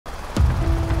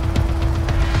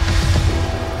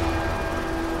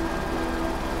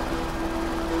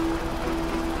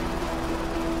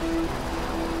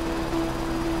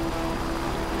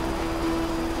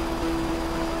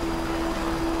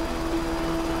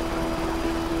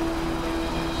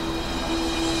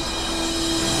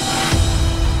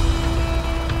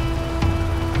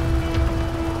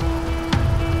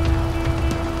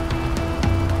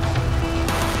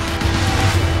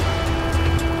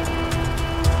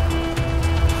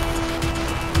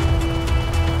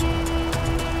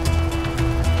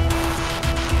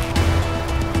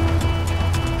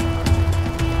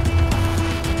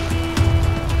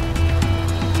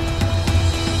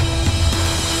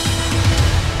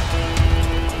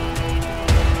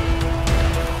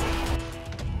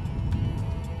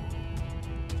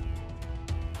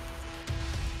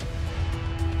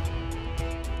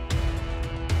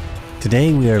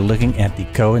Today we are looking at the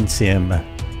CowanSim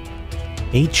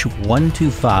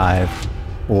H125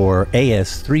 or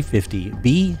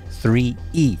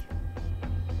AS350b3e.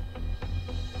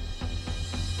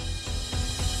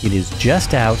 It is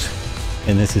just out,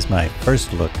 and this is my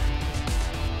first look.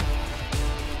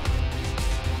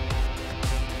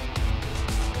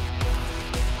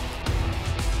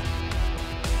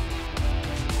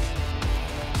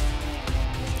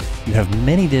 You have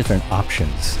many different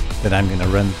options that I'm going to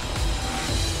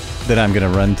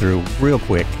run through real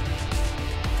quick.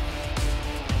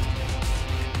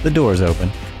 The door's open.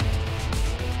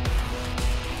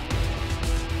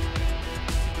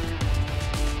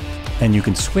 And you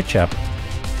can switch up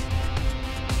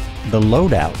the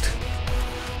loadout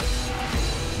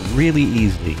really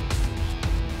easily.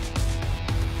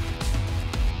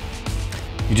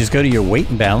 You just go to your weight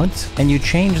and balance and you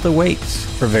change the weights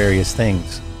for various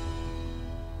things.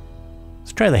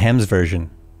 Let's try the HEMS version.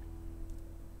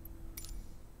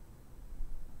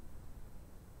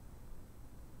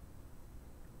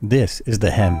 This is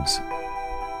the HEMS.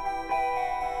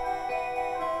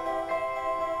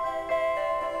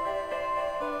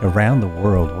 Around the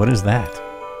world, what is that?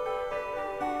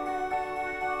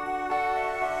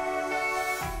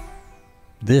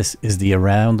 This is the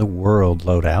around the world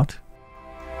loadout.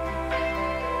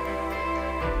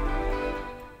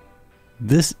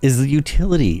 This is the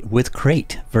utility with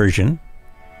crate version.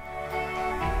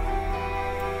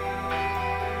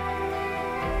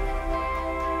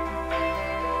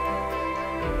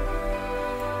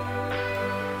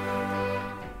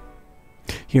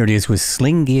 Here it is with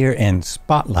sling gear and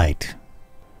spotlight.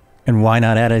 And why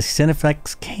not add a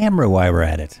Cineflex camera while we're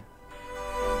at it?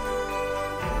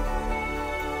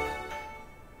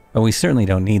 But we certainly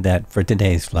don't need that for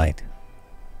today's flight.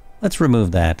 Let's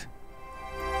remove that.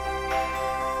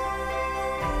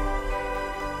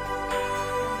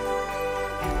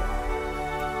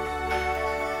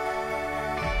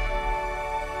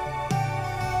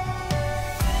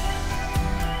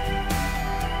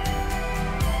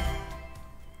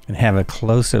 And have a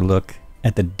closer look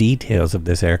at the details of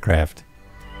this aircraft.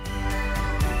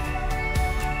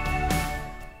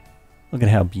 Look at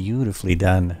how beautifully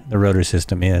done the rotor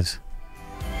system is.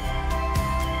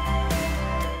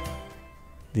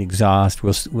 The exhaust,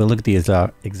 we'll look at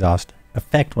the exhaust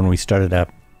effect when we start it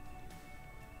up.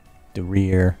 The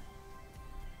rear,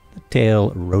 the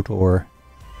tail rotor.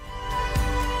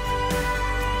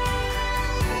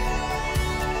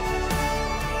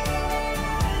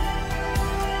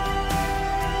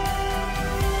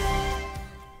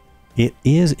 It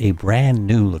is a brand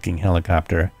new looking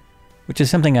helicopter, which is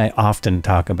something I often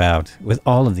talk about with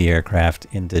all of the aircraft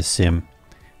in this sim.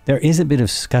 There is a bit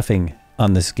of scuffing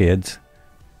on the skids,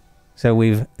 so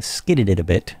we've skidded it a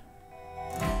bit.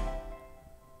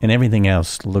 And everything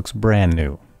else looks brand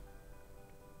new.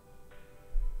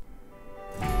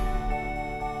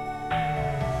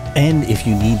 And if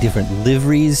you need different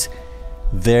liveries,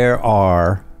 there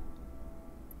are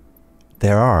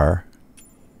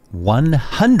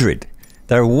 100.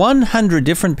 There are 100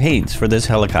 different paints for this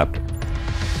helicopter.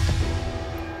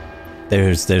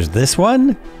 There's this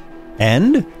one,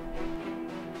 and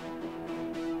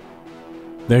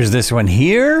there's this one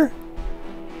here,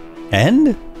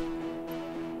 and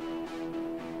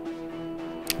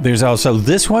there's also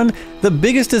this one. The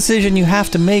biggest decision you have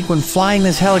to make when flying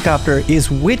this helicopter is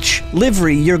which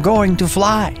livery you're going to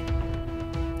fly.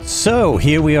 So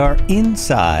here we are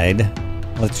inside.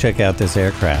 Let's check out this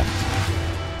aircraft.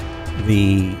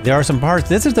 There are some parts.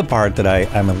 This is the part that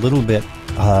I'm a little bit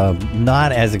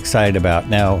not as excited about.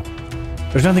 Now,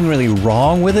 there's nothing really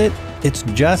wrong with it. It's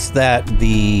just that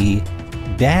the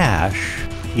dash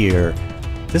here,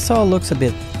 this all looks a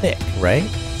bit thick, right?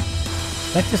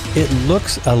 It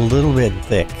looks a little bit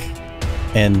thick.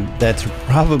 And that's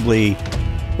probably,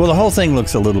 well, the whole thing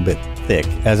looks a little bit thick.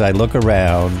 As I look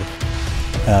around,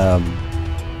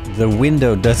 the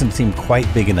window doesn't seem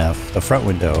quite big enough, the front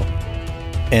window.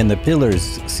 And the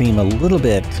pillars seem a little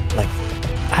bit, like,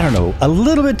 I don't know, a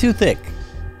little bit too thick.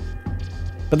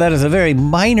 But that is a very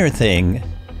minor thing.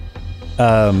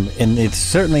 And it's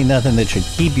certainly nothing that should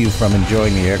keep you from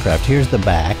enjoying the aircraft. Here's the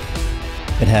back.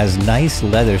 It has nice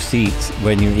leather seats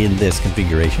when you're in this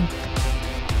configuration.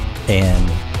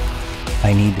 And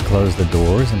I need to close the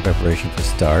doors in preparation for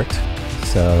start.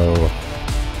 So,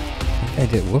 I think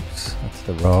I did, whoops, that's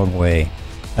the wrong way.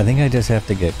 I think I just have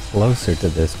to get closer to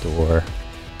this door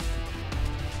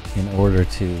in order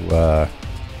to, there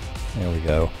we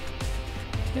go.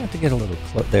 You have to get a little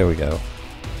close, there we go.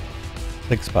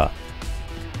 Click spot.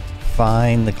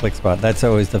 Find the click spot. That's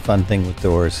always the fun thing with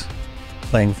doors.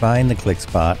 Playing find the click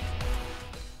spot.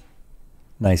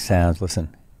 Nice sounds.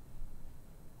 Listen.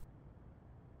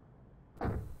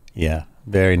 Yeah,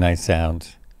 very nice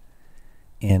sounds.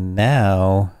 And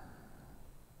now,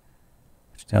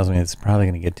 which tells me it's probably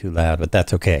going to get too loud, but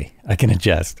that's okay. I can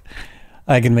adjust.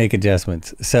 I can make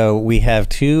adjustments. So we have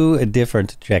two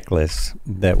different checklists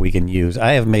that we can use.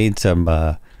 I have made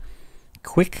some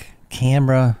quick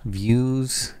camera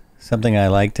views, something I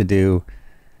like to do.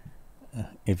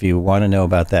 If you want to know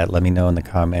about that, let me know in the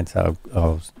comments.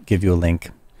 I'll give you a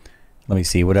link. Let me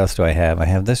see. What else do I have? I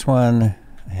have this one.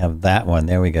 I have that one.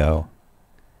 There we go.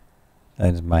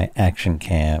 That is my action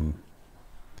cam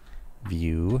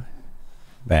view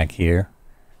back here.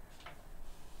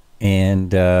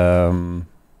 And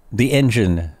the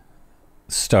engine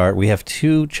start, we have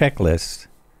two checklists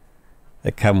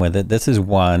that come with it. This is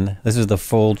one. This is the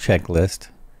full checklist.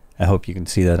 I hope you can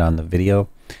see that on the video.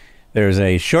 There's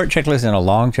a short checklist and a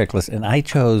long checklist, and I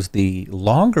chose the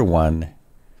longer one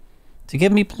to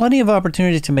give me plenty of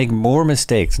opportunity to make more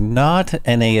mistakes. Not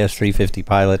an AS350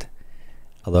 pilot,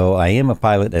 although I am a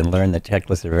pilot and learned that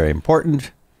checklists are very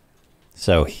important.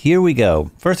 So here we go.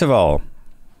 First of all,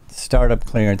 startup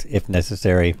clearance if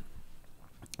necessary.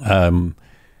 I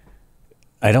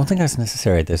don't think that's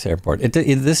necessary at this airport.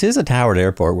 This is a towered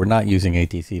airport. We're not using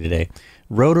ATC today.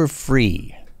 Rotor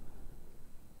free.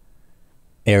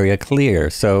 Area clear.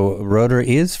 So rotor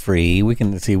is free. We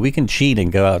can see, we can cheat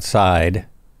and go outside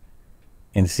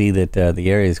and see that the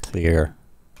area is clear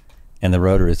and the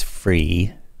rotor is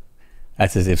free.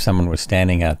 That's as if someone was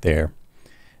standing out there.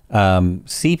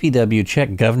 CPW,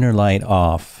 check governor light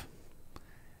off.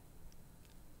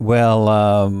 Well,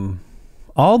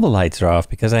 all the lights are off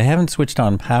because I haven't switched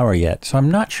on power yet, so I'm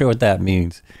not sure what that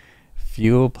means.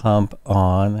 Fuel pump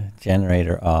on,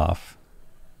 generator off.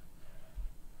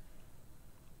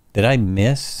 Did I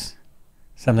miss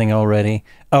something already?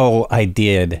 Oh, I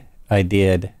did.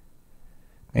 Maybe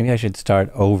I should start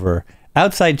over.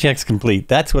 Outside checks complete.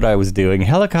 That's what I was doing.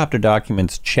 Helicopter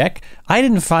documents check. I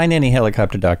didn't find any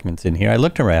helicopter documents in here. I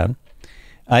looked around.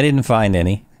 I didn't find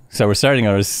any. So we're starting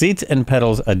over. Seats and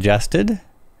pedals adjusted.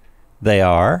 They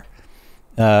are.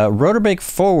 Rotor brake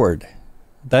forward.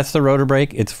 That's the rotor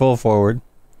brake. It's full forward.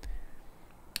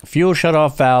 Fuel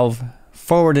shutoff valve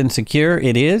forward and secure.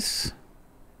 It is.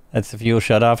 That's the fuel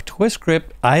shutoff. Twist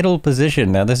grip idle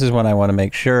position. Now this is when I want to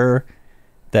make sure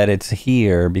that it's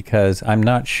here because I'm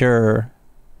not sure.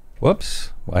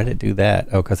 Whoops. Why did it do that?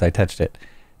 Oh, because I touched it.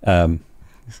 I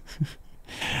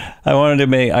want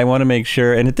to make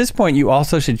sure. And at this point, you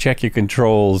also should check your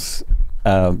controls,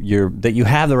 that you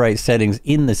have the right settings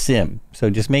in the sim. So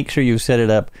just make sure you set it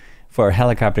up for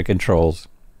helicopter controls.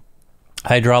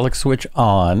 Hydraulic switch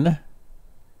on.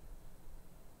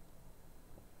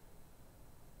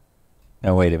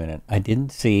 Now wait a minute. I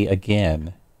didn't see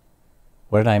again.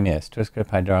 What did I miss? Twist grip,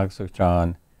 hydraulic switch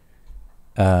on.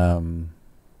 Oh,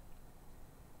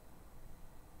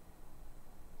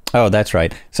 that's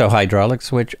right. So hydraulic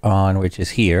switch on, which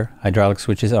is here. Hydraulic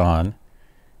switch is on.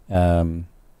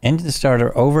 Engine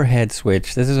starter overhead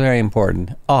switch. This is very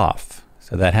important. Off.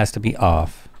 So that has to be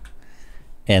off.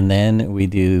 And then we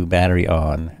do battery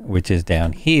on, which is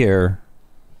down here.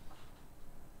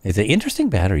 It's an interesting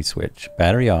battery switch.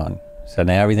 Battery on. So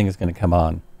now everything is going to come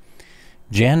on.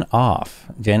 Gen off.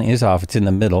 Gen is off. It's in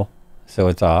the middle, so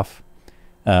it's off.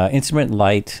 Instrument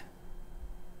light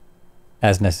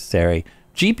as necessary.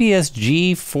 GPS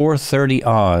G430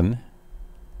 on.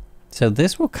 So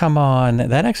this will come on.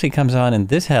 That actually comes on in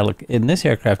this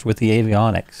aircraft with the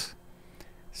avionics.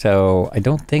 So I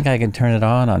don't think I can turn it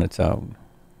on its own.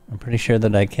 I'm pretty sure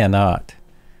that I cannot.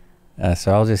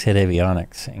 So I'll just hit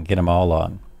avionics and get them all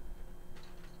on.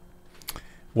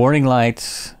 Warning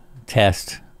lights,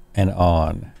 test, and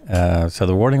on. So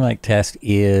the warning light test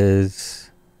is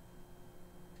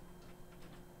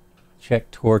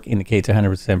check torque indicates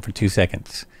 100% for 2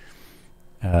 seconds.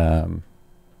 There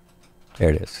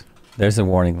it is. There's the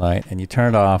warning light, and you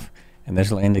turn it off, and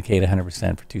this will indicate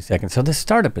 100% for 2 seconds. So this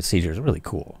startup procedure is really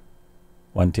cool.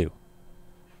 1, 2.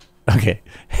 Okay,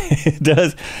 it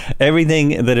does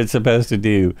everything that it's supposed to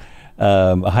do.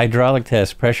 A hydraulic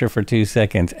test, pressure for 2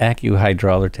 seconds,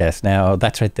 hydraulic test. Now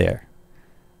that's right there.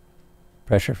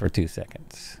 Pressure for 2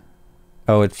 seconds.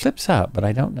 Oh, it flips up, but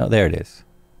I don't know. There it is.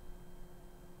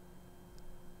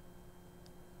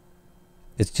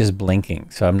 It's just blinking,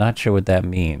 so I'm not sure what that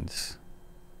means.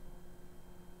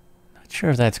 Not sure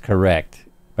if that's correct,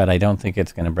 but I don't think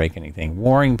it's going to break anything.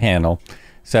 Warning panel.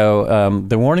 So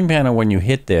the warning panel, when you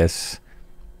hit this,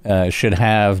 should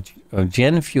have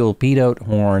gen fuel, pitot,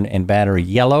 horn, and battery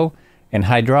yellow, and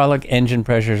hydraulic engine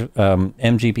pressure,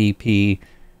 MGBP,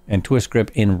 and twist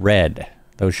grip in red.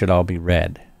 Those should all be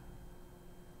red.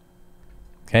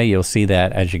 Okay, you'll see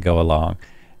that as you go along.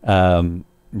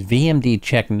 VMD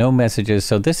check, no messages.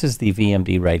 So this is the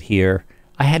VMD right here.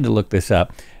 I had to look this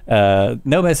up.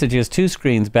 No messages, 2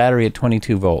 screens, battery at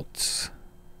 22 volts,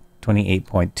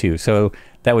 28.2. So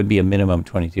that would be a minimum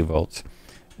 22 volts.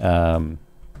 So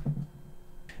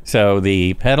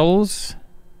the pedals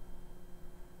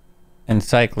and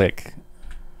cyclic,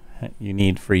 you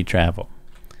need free travel.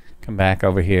 Come back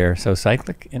over here. So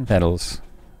cyclic and pedals,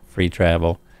 free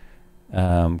travel.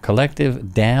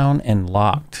 Collective down and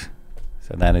locked.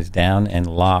 So that is down and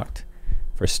locked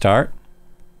for start.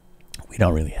 We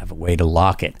don't really have a way to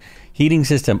lock it. Heating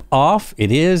system off. It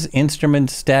is. Instrument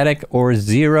static or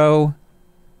 0.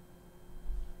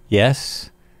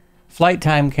 Yes. Flight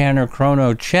time counter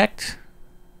chrono checked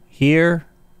here.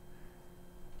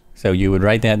 So you would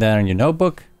write that down in your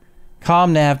notebook.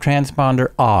 COM nav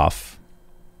transponder off.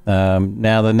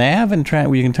 Now the nav and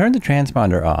you can turn the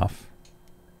transponder off,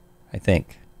 I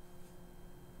think.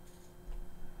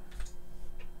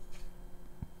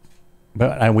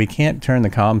 But we can't turn the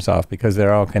comms off because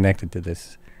they're all connected to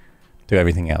this, to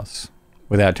everything else,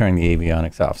 without turning the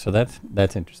avionics off. So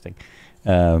that's interesting.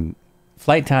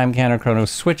 Flight time counter chrono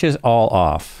switches all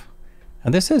off.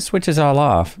 Now this says switches all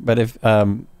off, but if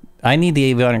I need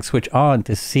the avionics switch on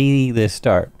to see this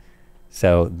start.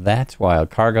 So that's wild.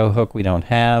 Cargo hook we don't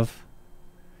have.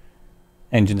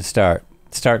 Engine to start.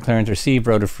 Start clearance received.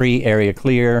 Rotor free. Area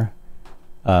clear.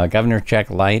 Governor check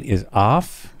light is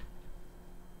off.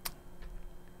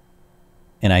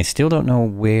 And I still don't know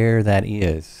where that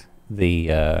is.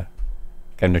 The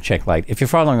governor check light. If you're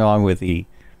following along with the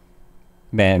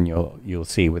manual, you'll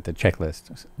see with the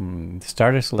checklist.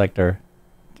 Starter selector.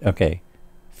 Okay.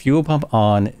 Fuel pump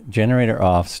on, generator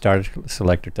off, starter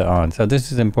selector to on. So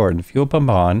this is important. Fuel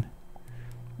pump on,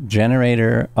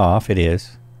 generator off, it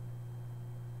is.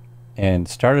 And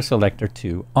starter selector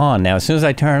to on. Now, as soon as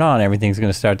I turn it on, everything's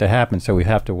going to start to happen. So we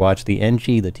have to watch the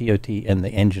NG, the TOT, and the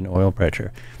engine oil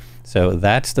pressure. So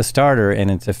that's the starter,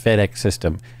 and it's a FedEx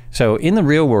system. So in the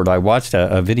real world, I watched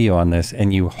a video on this,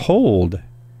 and you hold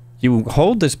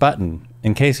this button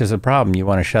in case there's a problem, you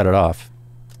want to shut it off.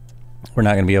 We're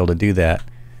not going to be able to do that.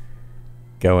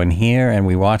 Go in here and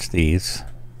we watch these.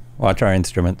 Watch our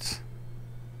instruments.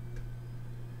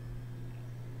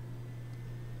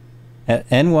 At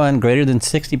N1 greater than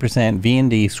 60%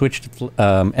 VMD switch to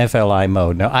FLI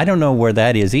mode. Now I don't know where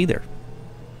that is either.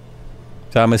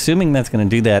 So I'm assuming that's going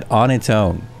to do that on its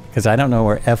own because I don't know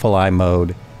where FLI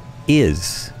mode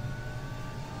is.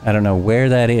 I don't know where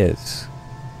that is.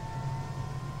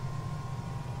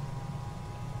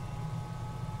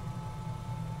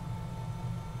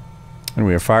 And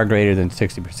we are far greater than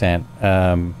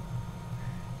 60%.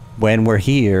 When we're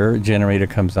here, generator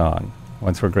comes on.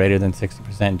 Once we're greater than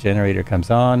 60%, generator comes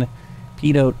on.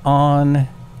 Pitot on.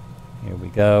 Here we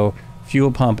go. Fuel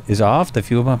pump is off. The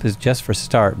fuel pump is just for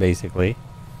start, basically.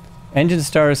 Engine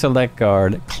starter select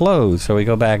guard close. So we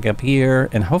go back up here,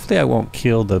 and hopefully I won't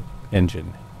kill the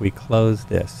engine. We close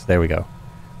this. There we go.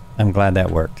 I'm glad that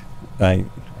worked.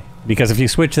 Because if you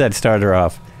switch that starter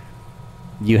off,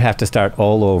 you have to start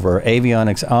all over.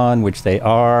 Avionics on, which they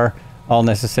are. All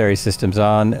necessary systems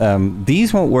on.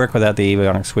 These won't work without the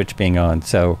avionics switch being on,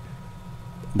 so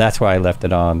that's why I left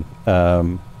it on.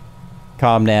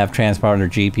 COM nav, transponder,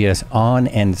 GPS on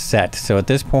and set. So at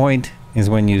this point is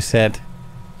when you set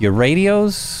your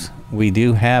radios. We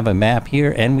do have a map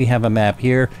here, and we have a map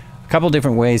here. A couple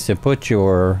different ways to put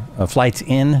your flights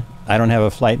in. I don't have a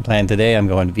flight plan today. I'm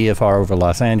going to VFR over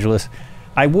Los Angeles.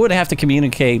 I would have to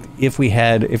communicate if we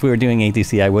were doing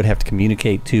ATC. I would have to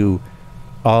communicate to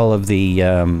all of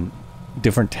the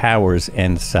different towers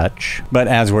and such. But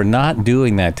as we're not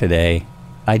doing that today,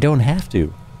 I don't have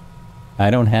to.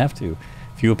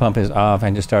 Fuel pump is off.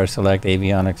 Engine starter select.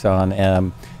 Avionics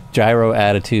on. Gyro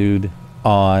attitude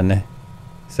on.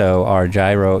 So our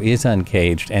gyro is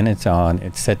uncaged and it's on.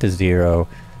 It's set to 0.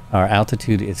 Our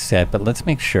altitude is set. But let's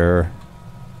make sure.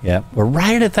 Yeah, we're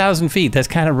right at 1,000 feet. That's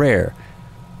kind of rare.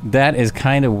 That is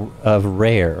kind of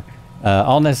rare.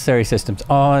 All necessary systems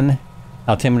on.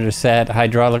 Altimeter set.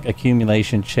 Hydraulic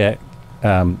accumulation check.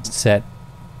 Set.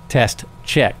 Test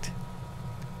checked.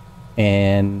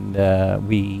 And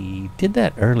we did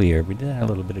that earlier. We did that a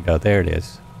little bit ago. There it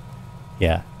is.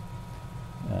 Yeah.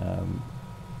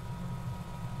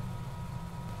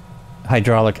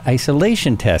 Hydraulic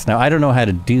isolation test. Now I don't know how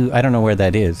to do. I don't know where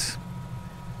that is.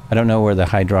 I don't know where the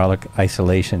hydraulic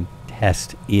isolation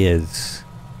test is.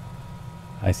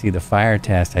 I see the fire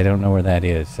test. I don't know where that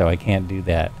is, so I can't do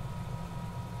that.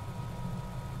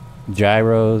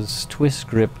 Gyros, twist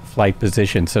grip, flight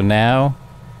position. So now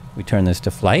we turn this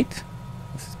to flight.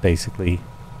 This is basically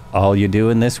all you do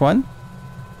in this one.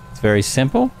 very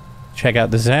simple. Check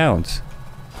out the sounds.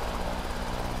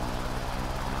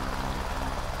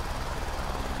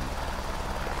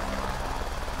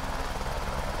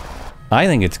 I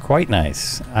think it's quite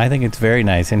nice. I think it's very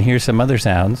nice. And here's some other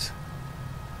sounds.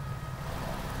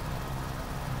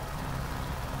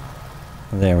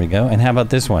 There we go. And how about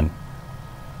this one?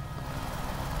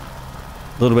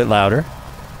 A little bit louder.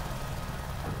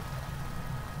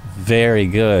 Very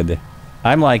good.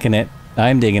 I'm liking it.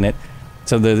 I'm digging it.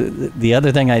 So the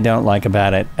other thing I don't like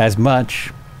about it as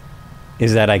much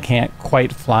is that I can't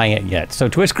quite fly it yet. So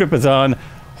twist grip is on,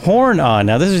 horn on.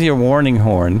 Now this is your warning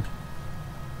horn.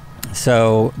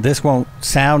 So this won't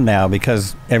sound now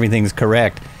because everything's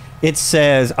correct. It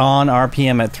says on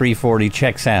RPM at 340,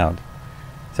 check sound.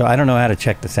 So I don't know how to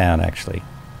check the sound, actually.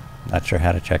 Not sure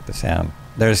how to check the sound.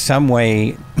 There's some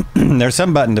way, there's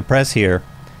some button to press here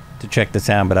to check the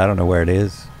sound, but I don't know where it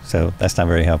is. So that's not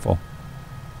very helpful.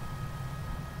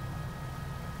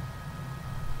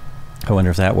 I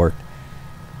wonder if that worked.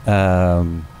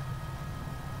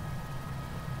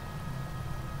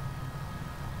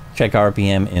 Check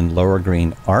RPM in lower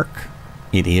green arc.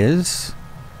 It is.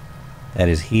 That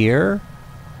is here.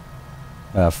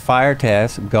 Fire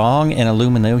test, gong, and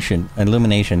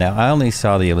illumination. Now, I only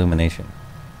saw the illumination.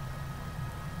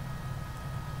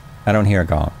 I don't hear a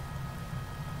gong.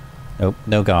 Nope,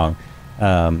 no gong.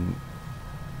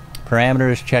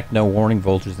 Parameters, check no warning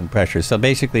voltages and pressures. So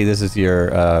basically, this is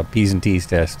your P's and T's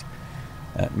test.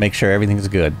 Make sure everything's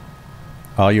good.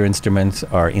 All your instruments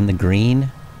are in the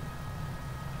green.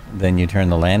 Then you turn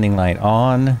the landing light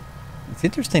on. It's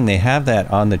interesting they have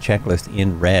that on the checklist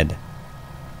in red.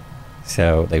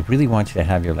 So they really want you to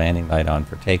have your landing light on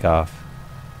for takeoff.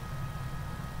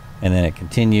 And then it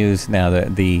continues. Now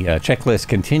the checklist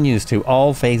continues to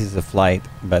all phases of flight,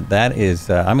 but that is,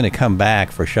 I'm going to come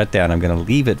back for shutdown. I'm going to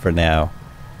leave it for now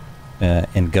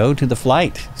and go to the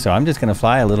flight. So I'm just going to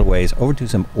fly a little ways over to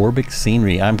some Orbix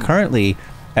scenery. I'm currently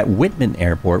at Whitman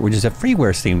Airport, which is a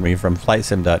freeware scenery from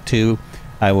FlightSim.2.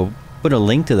 I will put a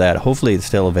link to that. Hopefully it's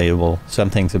still available. Some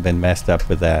things have been messed up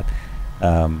with that.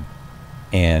 So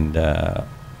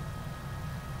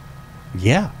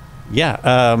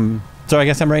I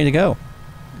guess I'm ready to go.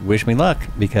 Wish me luck,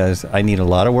 because I need a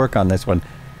lot of work on this one.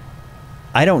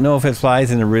 I don't know if it flies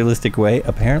in a realistic way.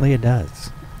 Apparently it does.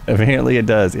 Apparently it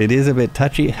does. It is a bit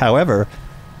touchy. However,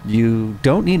 you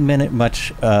don't need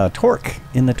much torque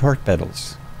in the torque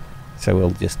pedals. So we'll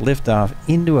just lift off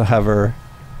into a hover.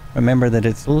 Remember that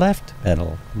it's left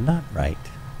pedal, not right.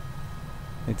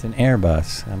 It's an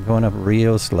Airbus. I'm going up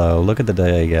real slow. Look at the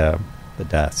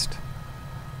dust.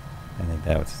 I think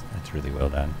that's really well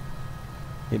done.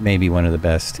 It may be one of the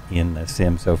best in the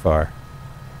sim so far.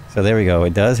 So there we go.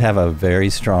 It does have a very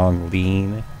strong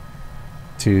lean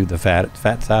to the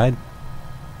fat side,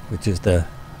 which is the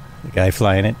guy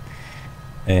flying it.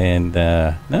 And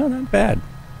no, not bad.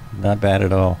 Not bad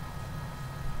at all.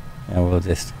 Now we'll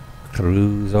just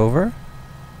cruise over.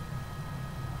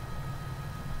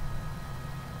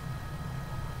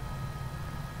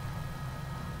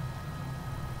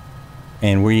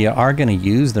 And we are going to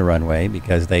use the runway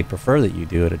because they prefer that you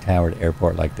do at a towered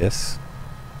airport like this.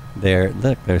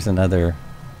 Look, there's another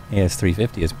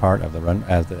AS350 as part of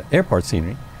the airport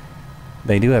scenery.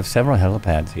 They do have several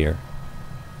helipads here.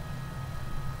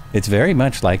 It's very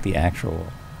much like the actual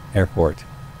airport.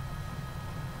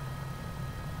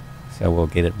 So we'll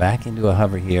get it back into a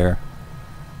hover here.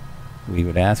 We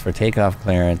would ask for takeoff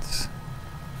clearance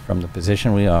from the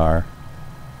position we are.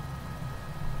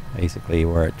 Basically,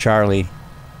 we're at Charlie.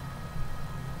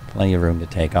 Plenty of room to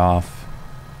take off.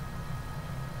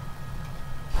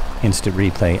 Instant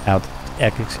replay out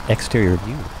exterior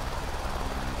view.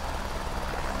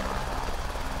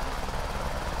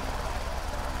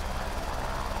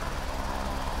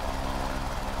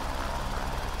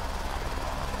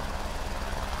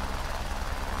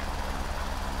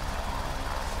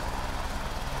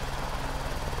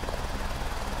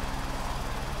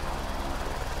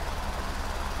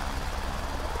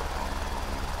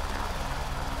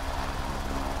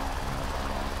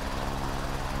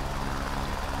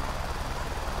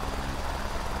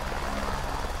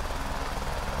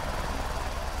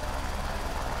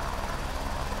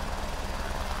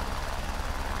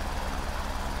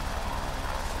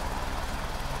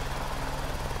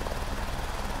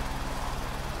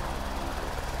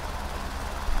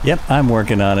 Yep, I'm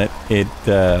working on it.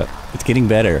 It's getting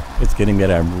better. It's getting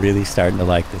better. I'm really starting to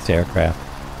like this aircraft.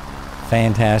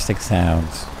 Fantastic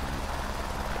sounds.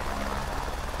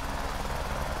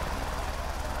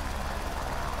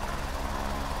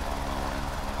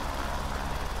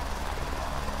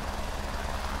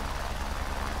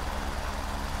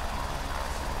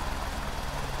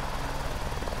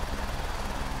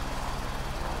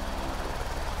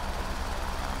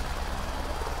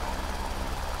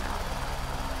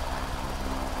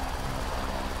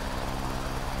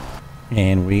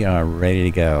 And we are ready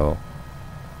to go.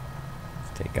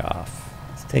 Let's take off.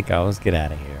 Let's take off. Let's get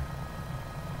out of here.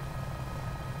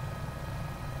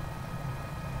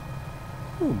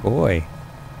 Oh boy.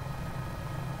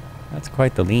 That's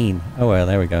quite the lean. Oh well,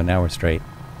 there we go. Now we're straight.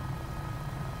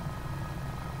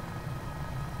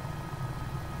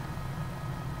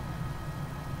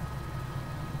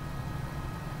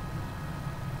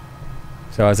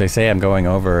 So as I say, I'm going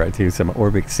over to some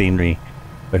Orbix scenery,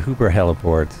 the Hooper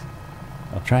heliport.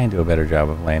 I'll try and do a better job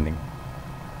of landing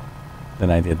than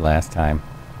I did last time.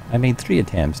 I made 3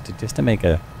 attempts just to make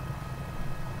a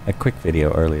quick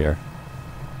video earlier.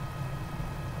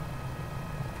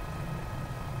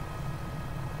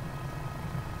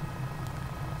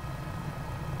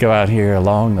 Go out here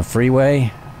along the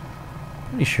freeway.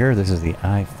 Pretty sure this is the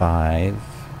I-5.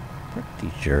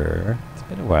 Pretty sure. It's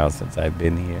been a while since I've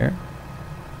been here.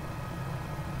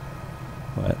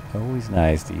 But always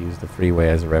nice to use the freeway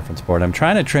as a reference point. I'm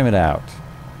trying to trim it out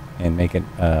and make it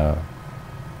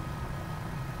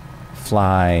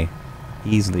fly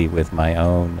easily with my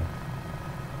own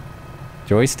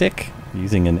joystick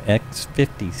using an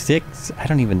X56. I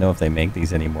don't even know if they make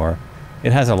these anymore.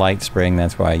 It has a light spring,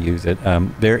 that's why I use it.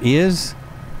 There is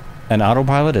an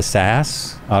autopilot, a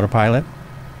SAS autopilot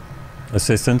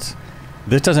assistance.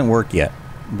 This doesn't work yet,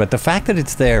 but the fact that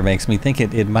it's there makes me think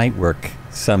it might work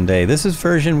someday. This is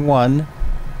version 1,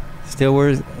 still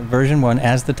version 1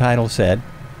 as the title said.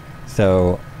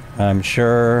 So I'm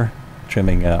sure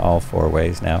trimming all 4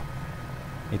 ways now.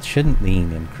 It shouldn't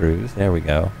lean in cruise. There we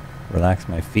go. Relax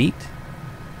my feet.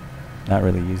 Not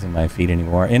really using my feet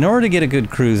anymore. In order to get a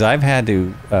good cruise, I've had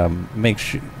to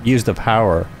use the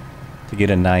power to get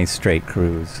a nice straight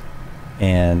cruise,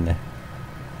 and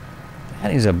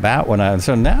that is about when I.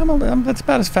 So now that's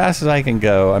about as fast as I can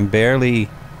go. I'm barely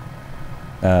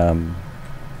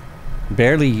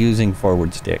using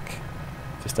forward stick,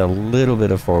 just a little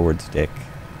bit of forward stick.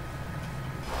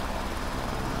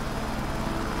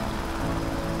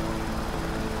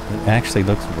 It actually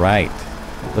looks right.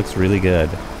 It looks really good.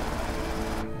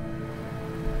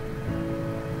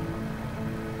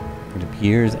 It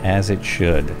appears as it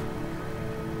should.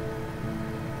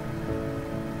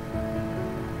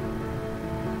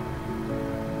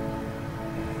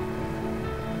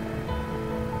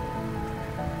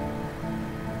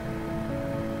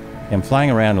 I'm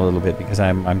flying around a little bit because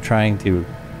I'm trying to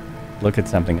look at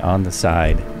something on the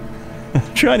side.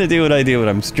 Trying to do what I do when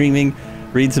I'm streaming,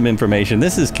 read some information.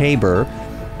 This is K-Bur.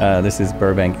 This is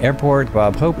Burbank Airport,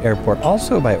 Bob Hope Airport,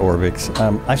 also by Orbix.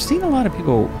 I've seen a lot of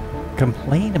people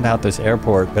complain about this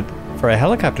airport, but for a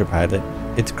helicopter pilot,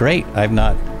 it's great. I've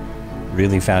not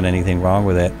really found anything wrong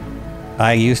with it.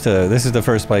 This is the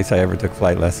first place I ever took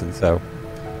flight lessons, so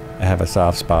I have a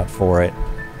soft spot for it.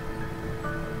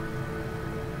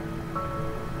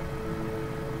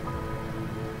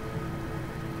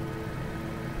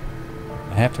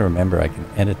 I have to remember I can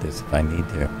edit this if I need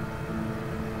to.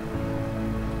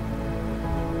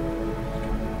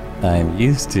 I'm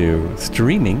used to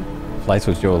streaming Flights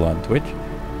with Joel on Twitch,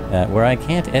 where I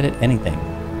can't edit anything.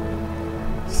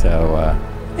 So, I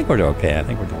think we're doing okay. I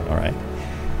think we're doing alright.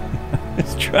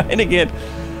 Just trying to get...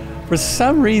 For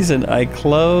some reason, I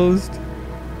closed...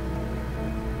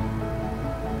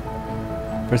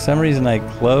 For some reason, I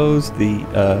closed the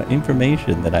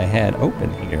information that I had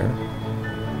open here.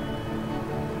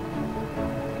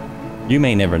 You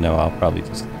may never know. I'll probably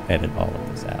just edit all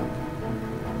of this out.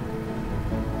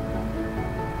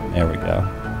 There we go.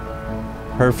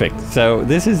 Perfect. So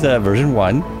this is version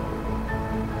 1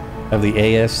 of the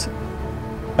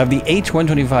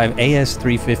H125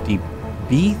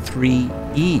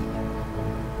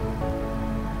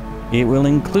 AS350b3e. It will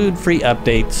include free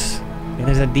updates. It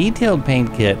has a detailed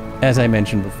paint kit, as I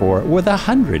mentioned before, with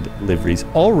 100 liveries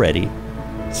already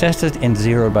tested and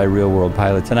zeroed by real-world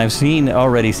pilots. And I've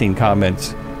already seen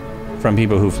comments from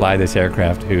people who fly this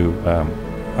aircraft who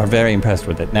are very impressed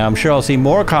with it. Now, I'm sure I'll see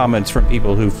more comments from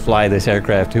people who fly this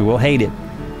aircraft who will hate it.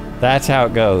 That's how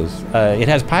it goes. It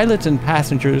has pilots and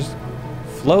passengers,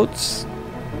 floats,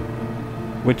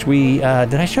 which we...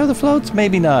 did I show the floats?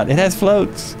 Maybe not. It has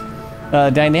floats.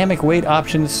 Dynamic weight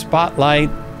options, spotlight.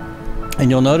 And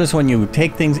you'll notice when you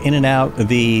take things in and out,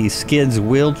 the skids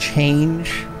will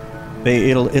change.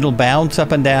 It'll bounce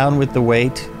up and down with the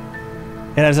weight.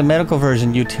 It has a medical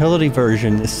version, utility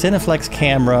version, Cineflex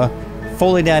camera,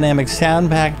 fully dynamic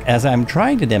sound pack, as I'm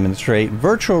trying to demonstrate,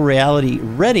 virtual reality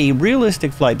ready,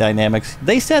 realistic flight dynamics.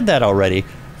 They said that already.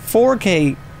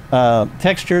 4K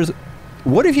textures.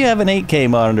 What if you have an 8K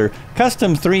monitor?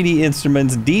 Custom 3D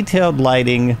instruments, detailed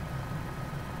lighting,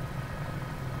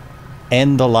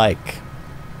 and the like.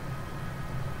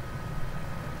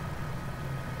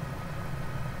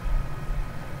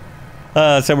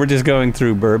 So we're just going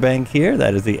through Burbank here.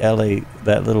 That is the LA,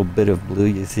 that little bit of blue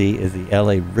you see is the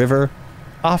LA River.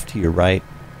 Off to your right.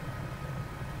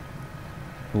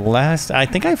 I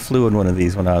think I flew in one of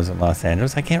these when I was in Los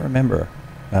Angeles. I can't remember.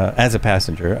 As a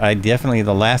passenger,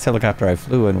 the last helicopter I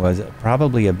flew in was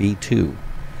probably a B-2.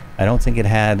 I don't think it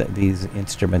had these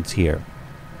instruments here.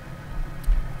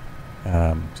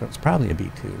 So it's probably a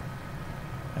B-2.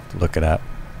 I have to look it up.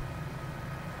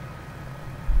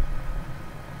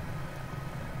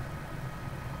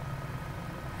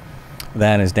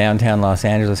 That is downtown Los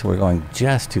Angeles. We're going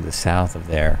just to the south of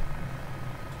there.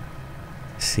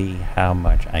 See how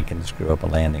much I can screw up a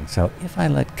landing. So if I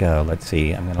let go, let's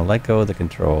see, I'm going to let go of the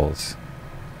controls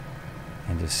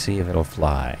and just see if it'll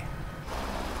fly.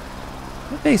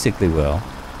 It basically will.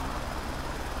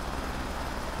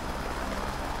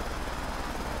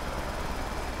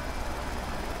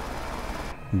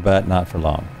 But not for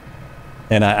long.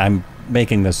 And I'm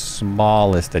making the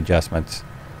smallest adjustments.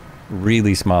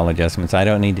 Really small adjustments. I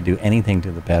don't need to do anything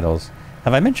to the pedals.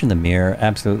 Have I mentioned the mirror?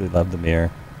 Absolutely love the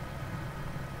mirror.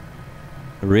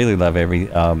 I really love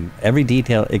every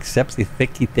detail except the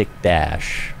thick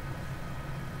dash.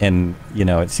 And, you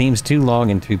know, it seems too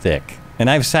long and too thick. And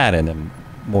I've sat in them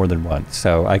more than once,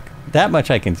 so that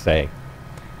much I can say.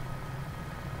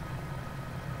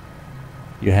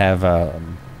 You have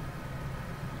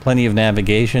plenty of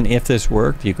navigation. If this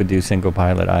worked, you could do single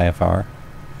pilot IFR.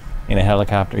 In a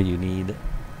helicopter, you need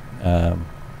a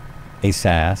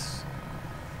SAS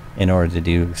in order to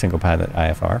do single pilot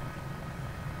IFR.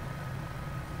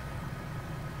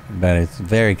 But it's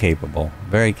very capable,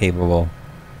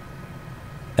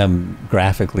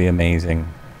 graphically amazing.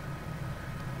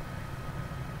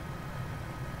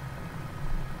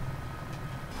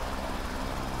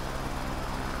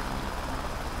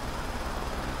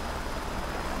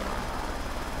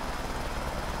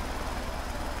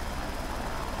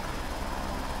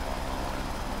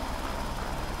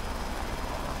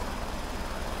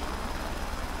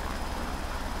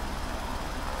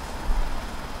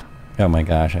 Oh my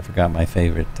gosh, I forgot my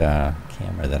favorite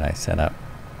camera that I set up.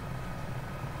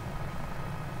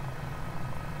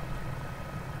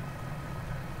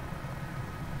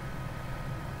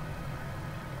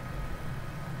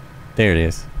 There it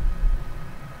is.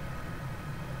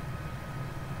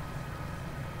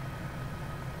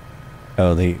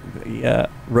 Oh, the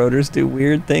rotors do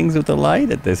weird things with the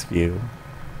light at this view.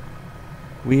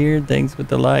 Weird things with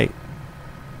the light.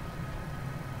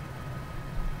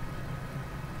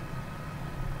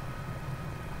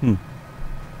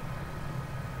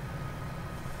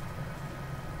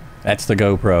 That's the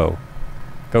GoPro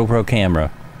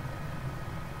camera.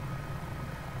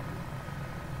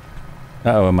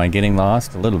 Uh-oh, am I getting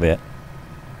lost? A little bit.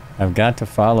 I've got to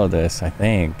follow this, I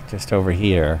think, just over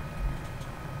here.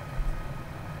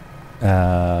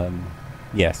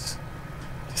 Yes.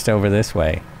 Just over this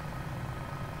way.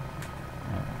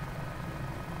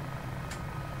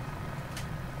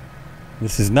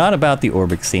 This is not about the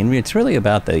Orbix scenery. It's really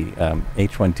about the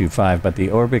H125, but the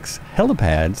Orbix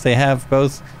helipads, they have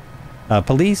both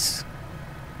police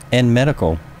and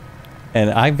medical. And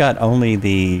I've got only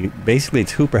basically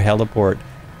it's Hooper Heliport,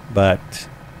 but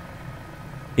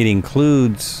it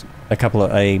includes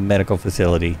a medical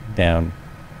facility down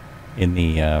in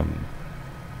the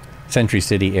Century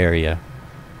City area.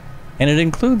 And it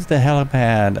includes the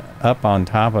helipad up on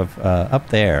top of, up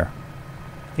there.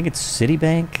 I think it's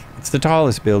Citibank. It's the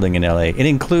tallest building in LA. It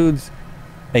includes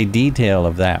a detail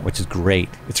of that, which is great.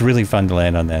 It's really fun to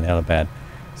land on that helipad.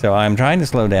 So I'm trying to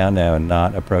slow down now and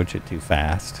not approach it too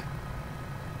fast,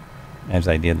 as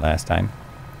I did last time.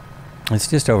 It's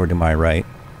just over to my right.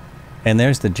 And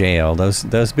there's the jail.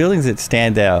 Those buildings that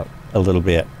stand out a little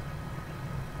bit.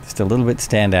 Just a little bit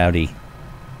stand outy.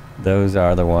 Those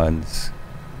are the ones.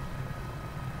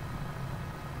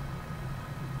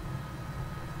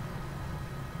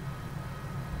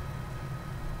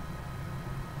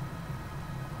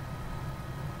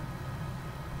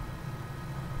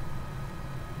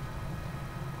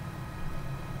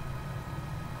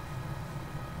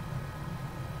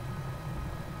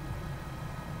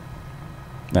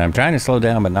 Now I'm trying to slow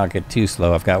down but not get too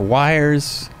slow. I've got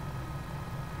wires.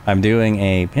 I'm doing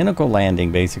a pinnacle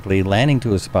landing, basically landing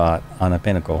to a spot on a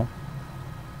pinnacle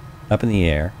up in the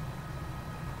air.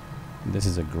 This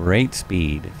is a great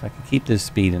speed. If I can keep this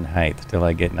speed and height till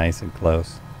I get nice and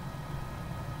close,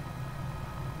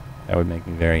 that would make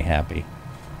me very happy.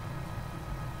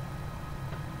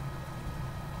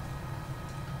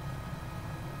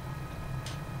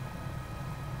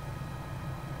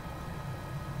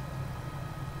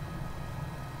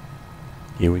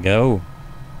 Here we go.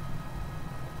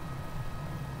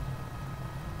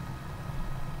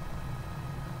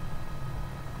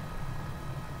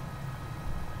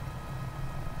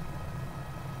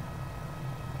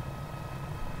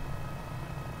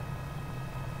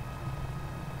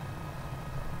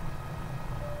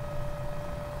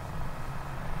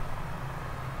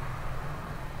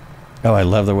 Oh, I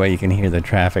love the way you can hear the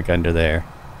traffic under there.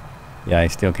 Yeah, I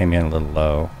still came in a little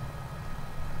low.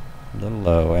 A little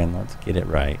low, and let's get it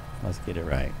right. Let's get it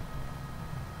right.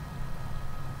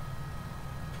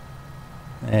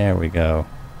 There we go.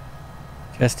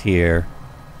 Just here.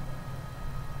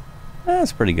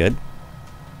 That's pretty good.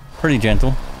 Pretty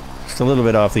gentle. Just a little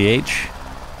bit off the H.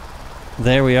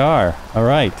 There we are. All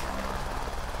right.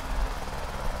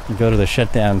 Go to the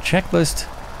shutdown checklist,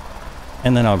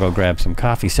 and then I'll go grab some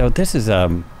coffee. So this is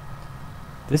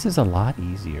a lot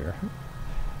easier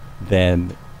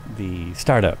than the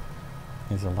startup.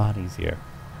 It's a lot easier,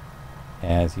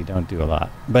 as you don't do a lot.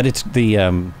 But it's the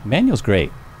manual's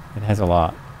great. It has a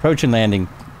lot. Approach and landing.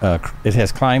 It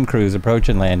has climb, cruise, approach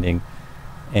and landing,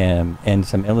 and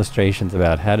some illustrations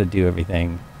about how to do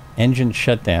everything. Engine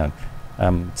shutdown.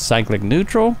 Cyclic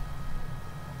neutral.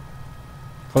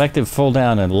 Collective full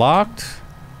down and locked.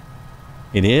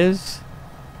 It is.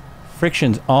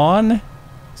 Friction's on.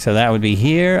 So that would be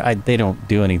here. They don't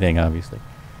do anything, obviously.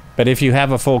 But if you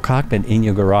have a full cockpit in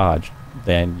your garage,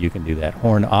 then you can do that.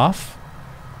 Horn off.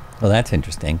 Well, that's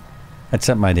interesting. That's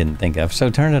something I didn't think of. So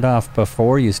turn it off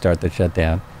before you start the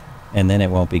shutdown, and then it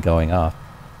won't be going off.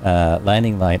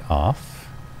 Landing light off,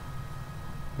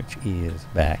 which is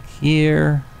back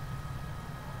here.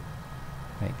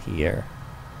 Right here.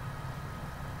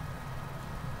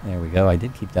 There we go. I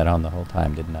did keep that on the whole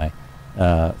time, didn't I?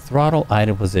 Throttle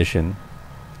idle position.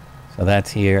 So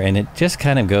that's here, and it just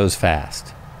kind of goes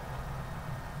fast.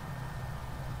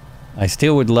 I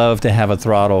still would love to have a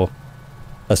throttle,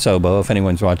 a Sobo, if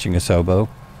anyone's watching a Sobo.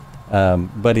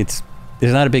 But it's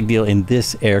not a big deal in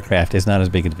this aircraft. It's not as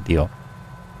big of a deal.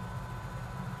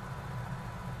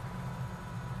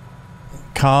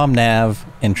 Comm, nav,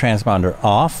 and transponder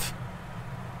off.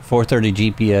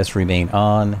 430 GPS remain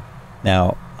on.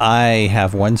 Now, I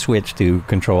have one switch to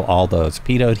control all those.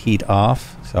 Pitot heat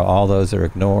off, so all those are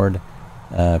ignored.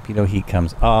 Pitot heat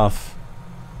comes off.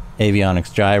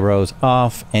 Avionics gyros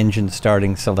off. Engine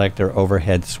starting selector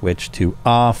overhead switch to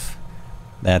off.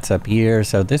 That's up here.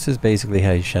 So this is basically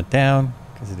how you shut down,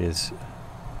 because it is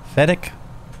FEDEC.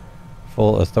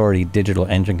 Full authority digital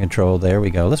engine control. There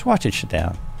we go. Let's watch it shut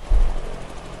down.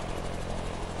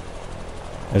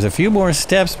 There's a few more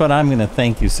steps, but I'm going to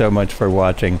thank you so much for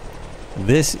watching.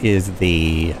 This is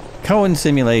the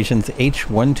CowanSim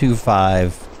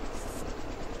H125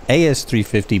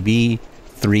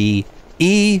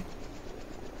 AS350b3e.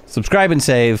 Subscribe and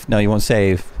save. No, you won't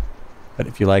save. But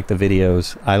if you like the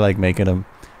videos, I like making them.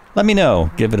 Let me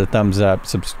know. Give it a thumbs up.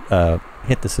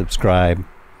 Hit the subscribe.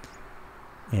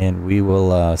 And we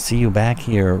will see you back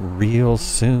here real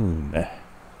soon.